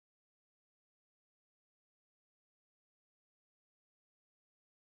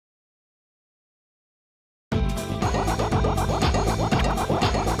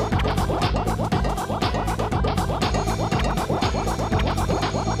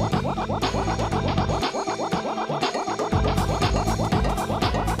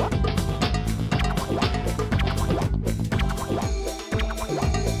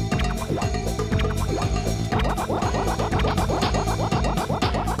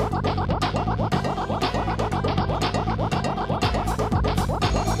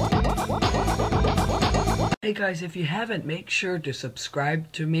Hey guys, if you haven't, make sure to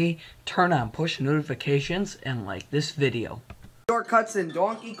subscribe to me, turn on push notifications, and like this video. Shortcuts in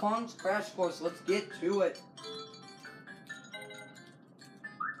Donkey Kong's Crash Course. Let's get to it.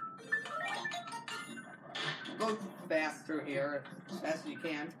 Go fast through here, as fast as you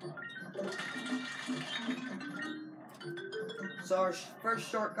can. So our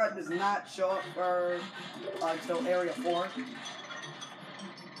first shortcut does not show up for until Area 4.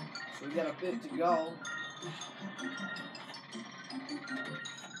 So we got a bit to go.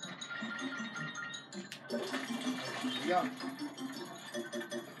 Here we go.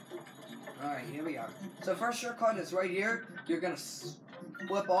 Alright, here we are. So first shortcut is right here. You're going to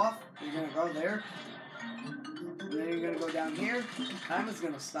flip off. You're going to go there. And then you're going to go down here. Time is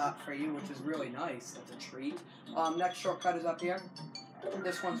going to stop for you, which is really nice. That's a treat. Next shortcut is up here.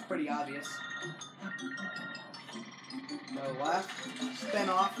 This one's pretty obvious. Go left. Spin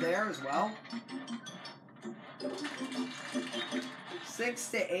off there as well.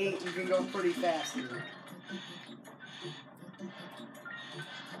 6 to 8, you can go pretty fast here.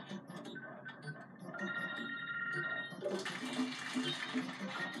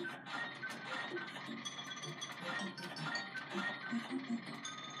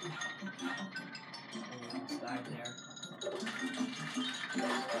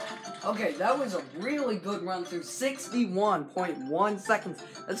 Okay, that was a really good run through. 61.1 seconds.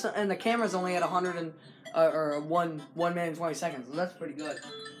 And the camera's only at 1 minute and 20 seconds. So that's pretty good.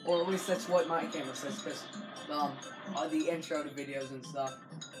 Or at least that's what my camera says, because the intro to videos and stuff.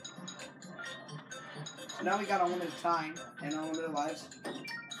 So now we got unlimited time and unlimited lives.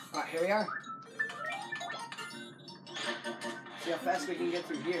 Alright, here we are. See how fast we can get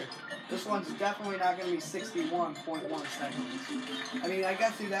through here. This one's definitely not going to be 61.1 seconds. I mean, I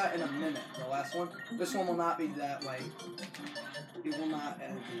got through that in a minute, the last one. This one will not be that way. It will not be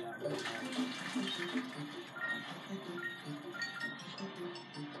that way.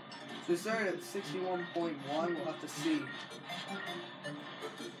 So we started at 61.1, we'll have to see.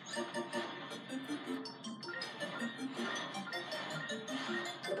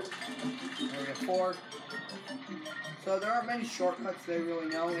 There we go, 4. So there aren't many shortcuts they really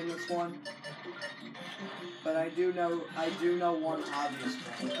know in this one, but I do know one obvious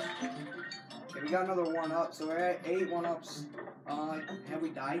one. Okay, we got another 1-up, so we're at 8 1-ups. Have we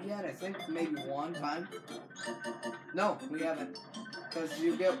died yet? I think maybe one time. No, we haven't, because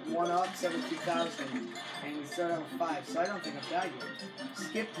you get 1-ups every 2,000, and we start out with 5. So I don't think I've died yet.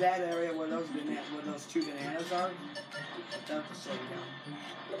 Skip that area where those 2 bananas are. That'll just slow you down.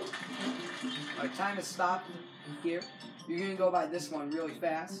 Alright, time is stopped here. You're gonna go by this one really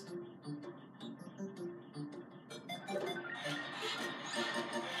fast.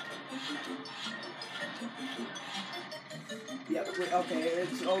 Yep, okay,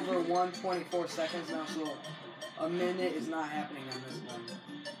 it's over 124 seconds now, so a minute is not happening on this one.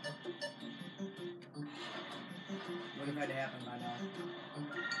 Would have had to happen by now.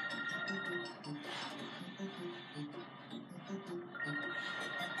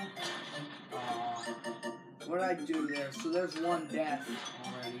 What did I do there? So there's 1 death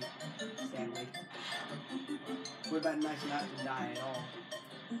already, sadly. Would have been nice not to die at all.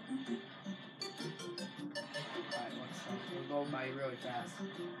 Alright, we'll go by really fast.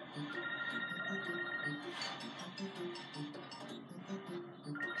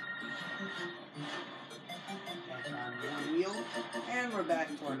 Back on 1 wheel, and we're back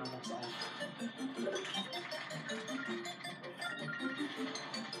to our normal self.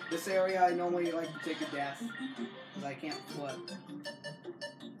 This area I normally like to take a death, because I can't flip.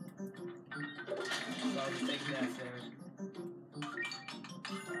 So I'll just take a death there.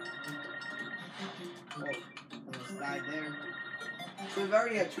 Oh, almost died there. So we've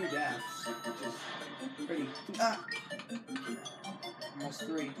already had 2 deaths, which is pretty... Almost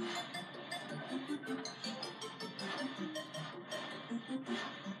 3.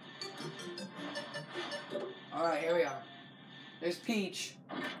 Alright, here we are. There's Peach.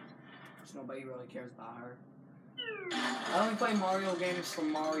 Nobody really cares about her. I only play Mario games for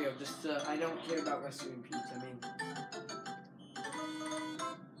Mario, just I don't care about rescuing Peach, I mean.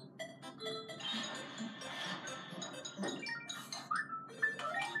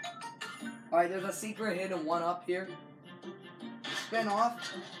 Alright, there's a secret hidden 1-up here. Spin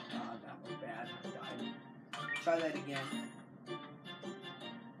off. That was bad. I died. Try that again.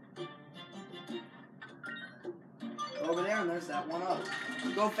 Over there, and there's that 1-up.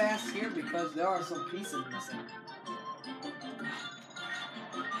 Go fast here because there are some pieces missing.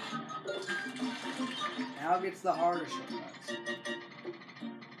 Now gets the harder shortcuts.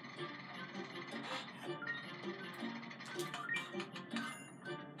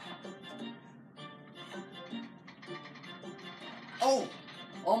 Oh!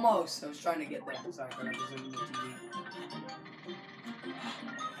 Almost. I was trying to get there. Sorry, I forgot to zoom in the TV.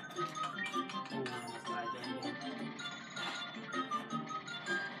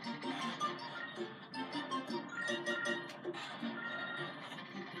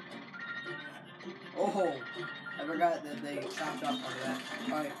 Oh, I forgot that they chopped up part of that.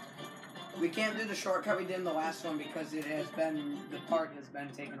 Alright. We can't do the shortcut we did in the last one because the part has been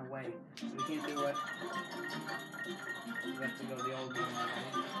taken away. So we can't do it. We have to go the old one.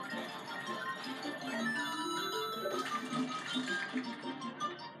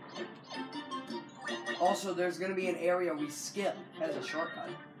 Also, there's going to be an area we skip as a shortcut.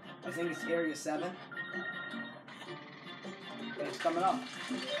 I think it's area 7. Okay, it's coming up.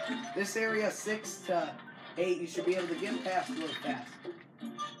 This area 6 to 8, you should be able to get past really fast.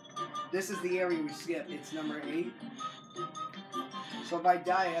 This is the area we skip. It's number 8. So if I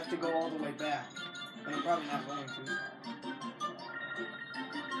die, I have to go all the way back. But I'm probably not going to.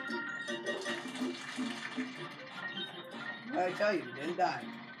 I tell you, you didn't die.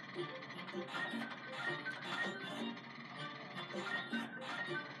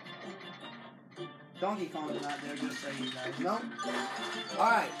 Donkey Kong's not there, just so you guys know.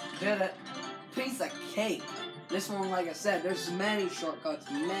 Alright, did it. Piece of cake. This one, like I said, there's many shortcuts.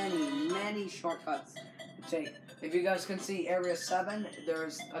 Many shortcuts to take. If you guys can see area 7,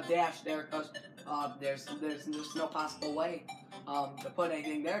 there's a dash there because there's no possible way to put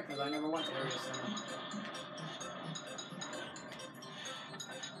anything there because I never went to area 7.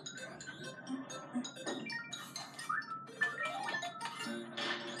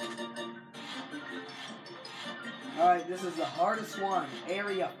 Alright, this is the hardest one.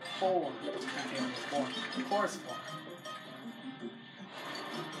 Area 4. Not area 4. Course 4.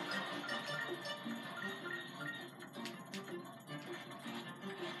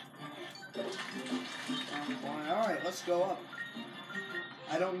 Alright, let's go up.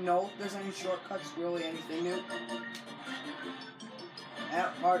 I don't know if there's any shortcuts, really anything new.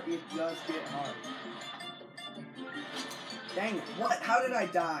 That part, it does get hard. Dang it, what? How did I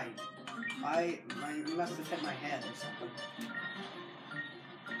die? I must have hit my head or something.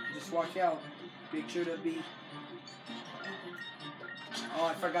 Just watch out. Make sure to be... Oh,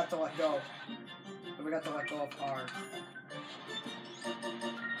 I forgot to let go. I forgot to let go of R.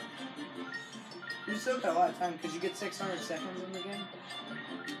 You still got a lot of time because you get 600 seconds in the game.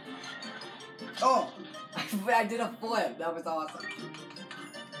 Oh! I did a flip. That was awesome.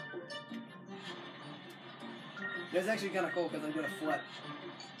 That's actually kind of cool because I did a flip.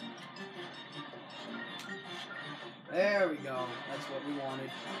 There we go. That's what we wanted.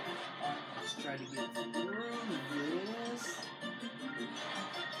 Let's try to get through this.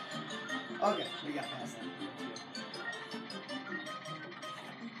 Okay, we got past that.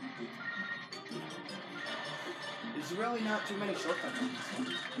 There's really not too many shortcuts in this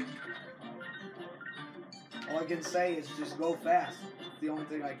one. All I can say is just go fast. It's the only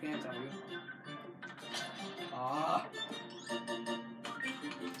thing I can tell you.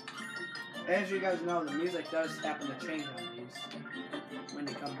 As you guys know, the music does happen to change on these when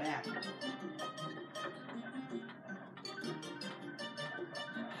they come back.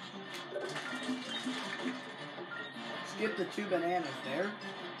 Skip the 2 bananas there.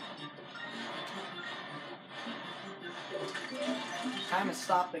 Time to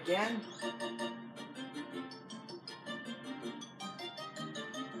stop again.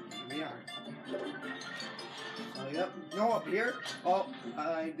 Here we are. Oh, yep. No, up here. Oh,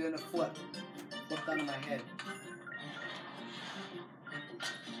 I did a flip. Flipped out of my head.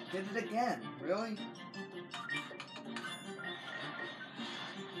 Did it again. Really?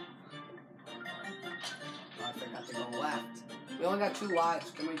 Oh, I forgot to go left. We only got 2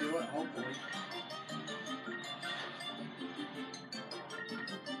 lives. Can we do it? Hopefully.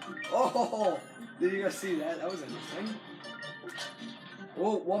 Oh! Did you guys see that? That was interesting.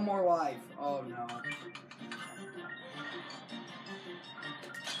 Oh, 1 more life. Oh, no.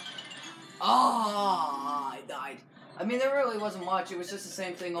 Ah, I died. I mean, there really wasn't much. It was just the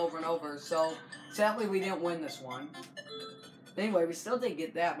same thing over and over. So, sadly, we didn't win this one. Anyway, we still did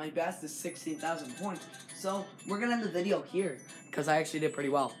get that. My best is 16,000 points. So, we're going to end the video here. Because I actually did pretty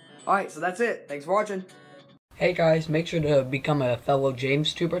well. Alright, so that's it. Thanks for watching. Hey guys, make sure to become a fellow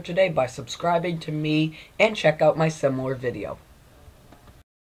James Tuber today by subscribing to me and check out my similar video.